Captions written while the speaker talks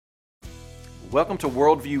Welcome to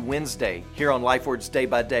Worldview Wednesday here on LifeWords Day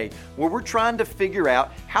by Day, where we're trying to figure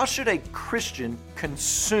out how should a Christian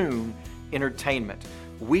consume entertainment.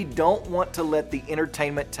 We don't want to let the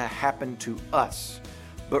entertainment to happen to us,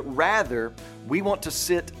 but rather we want to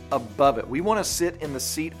sit above it. We want to sit in the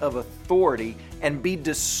seat of authority and be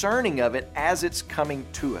discerning of it as it's coming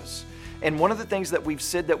to us. And one of the things that we've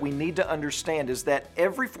said that we need to understand is that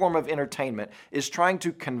every form of entertainment is trying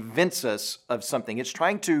to convince us of something. It's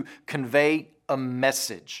trying to convey a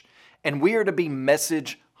message. And we are to be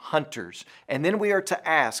message hunters. And then we are to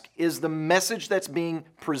ask, is the message that's being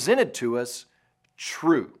presented to us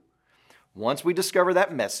true? Once we discover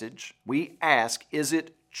that message, we ask, is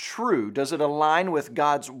it true? Does it align with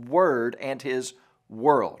God's Word and His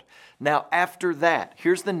world? Now, after that,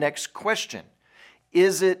 here's the next question.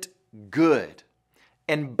 Is it good?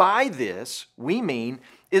 And by this, we mean,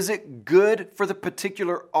 is it good for the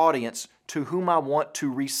particular audience to whom I want to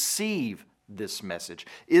receive this message?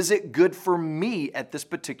 Is it good for me at this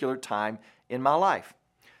particular time in my life?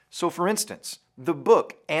 So for instance, the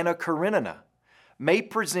book Anna Karenina may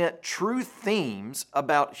present true themes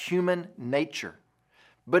about human nature,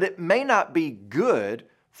 but it may not be good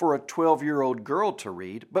for a 12-year-old girl to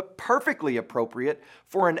read, but perfectly appropriate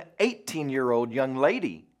for an 18-year-old young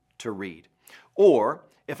lady to read. Or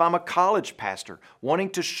if I'm a college pastor wanting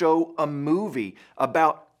to show a movie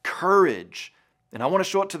about courage, and I want to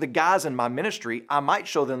show it to the guys in my ministry, I might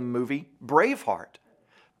show them the movie Braveheart.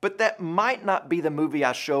 But that might not be the movie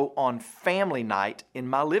I show on family night in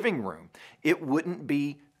my living room. It wouldn't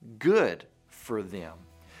be good for them.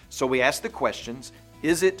 So we ask the questions,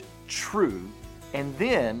 is it true? And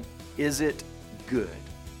then, is it good?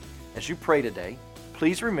 As you pray today,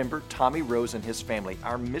 please remember Tommy Rose and his family,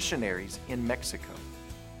 our missionaries in Mexico.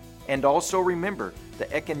 And also remember the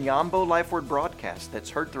Ekenyambo LifeWord broadcast that's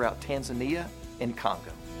heard throughout Tanzania and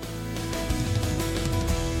Congo.